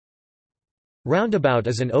Roundabout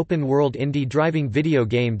is an open-world indie driving video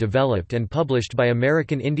game developed and published by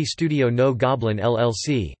American indie studio No Goblin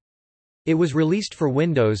LLC. It was released for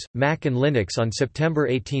Windows, Mac and Linux on September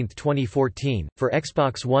 18, 2014, for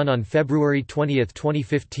Xbox One on February 20,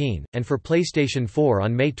 2015, and for PlayStation 4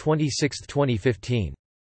 on May 26, 2015.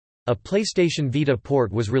 A PlayStation Vita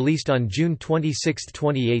port was released on June 26,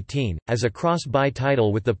 2018, as a cross-buy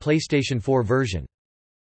title with the PlayStation 4 version.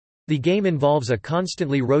 The game involves a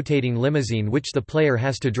constantly rotating limousine which the player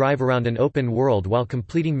has to drive around an open world while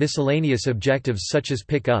completing miscellaneous objectives such as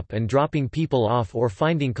pick up and dropping people off or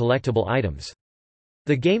finding collectible items.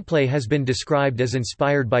 The gameplay has been described as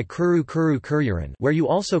inspired by Kuru Kuru Kururin, where you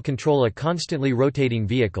also control a constantly rotating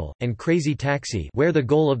vehicle, and Crazy Taxi, where the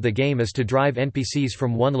goal of the game is to drive NPCs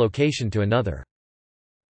from one location to another.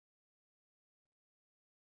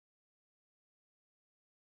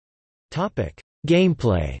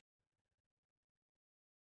 Gameplay.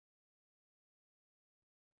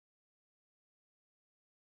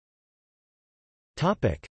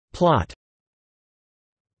 Plot.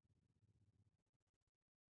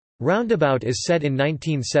 Roundabout is set in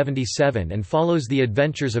 1977 and follows the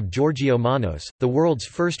adventures of Giorgio Manos, the world's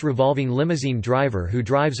first revolving limousine driver who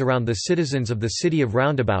drives around the citizens of the city of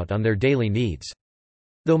Roundabout on their daily needs.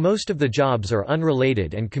 Though most of the jobs are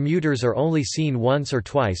unrelated and commuters are only seen once or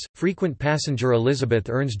twice, frequent passenger Elizabeth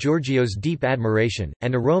earns Giorgio's deep admiration,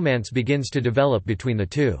 and a romance begins to develop between the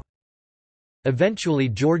two. Eventually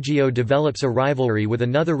Giorgio develops a rivalry with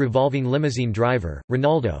another revolving limousine driver,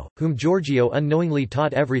 Ronaldo, whom Giorgio unknowingly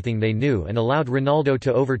taught everything they knew and allowed Ronaldo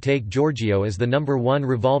to overtake Giorgio as the #1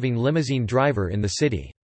 revolving limousine driver in the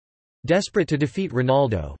city. Desperate to defeat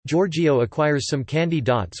Ronaldo, Giorgio acquires some candy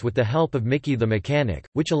dots with the help of Mickey the mechanic,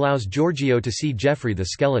 which allows Giorgio to see Jeffrey the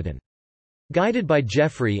skeleton. Guided by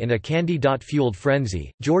Jeffrey in a candy dot-fueled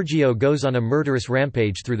frenzy, Giorgio goes on a murderous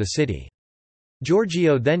rampage through the city.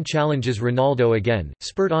 Giorgio then challenges Ronaldo again,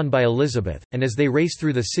 spurred on by Elizabeth, and as they race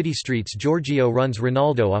through the city streets Giorgio runs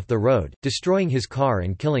Ronaldo off the road, destroying his car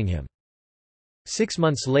and killing him. 6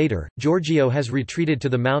 months later, Giorgio has retreated to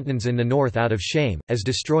the mountains in the north out of shame, as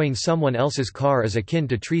destroying someone else's car is akin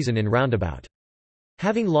to treason in Roundabout.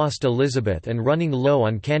 Having lost Elizabeth and running low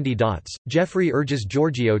on candy dots, Jeffrey urges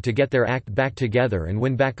Giorgio to get their act back together and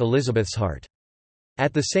win back Elizabeth's heart.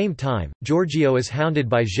 At the same time, Giorgio is hounded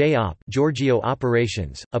by J-Op Giorgio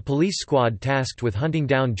Operations, a police squad tasked with hunting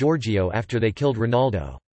down Giorgio after they killed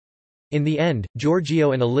Ronaldo. In the end,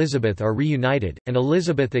 Giorgio and Elizabeth are reunited, and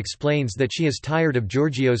Elizabeth explains that she is tired of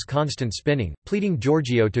Giorgio's constant spinning, pleading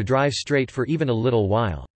Giorgio to drive straight for even a little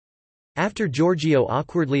while. After Giorgio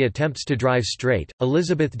awkwardly attempts to drive straight,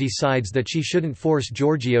 Elizabeth decides that she shouldn't force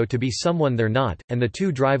Giorgio to be someone they're not, and the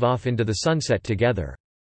two drive off into the sunset together.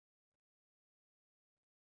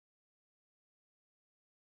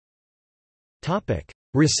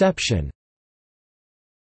 Reception.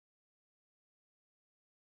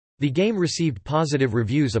 The game received positive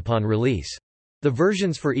reviews upon release. The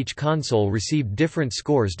versions for each console received different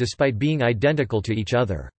scores despite being identical to each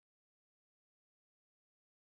other.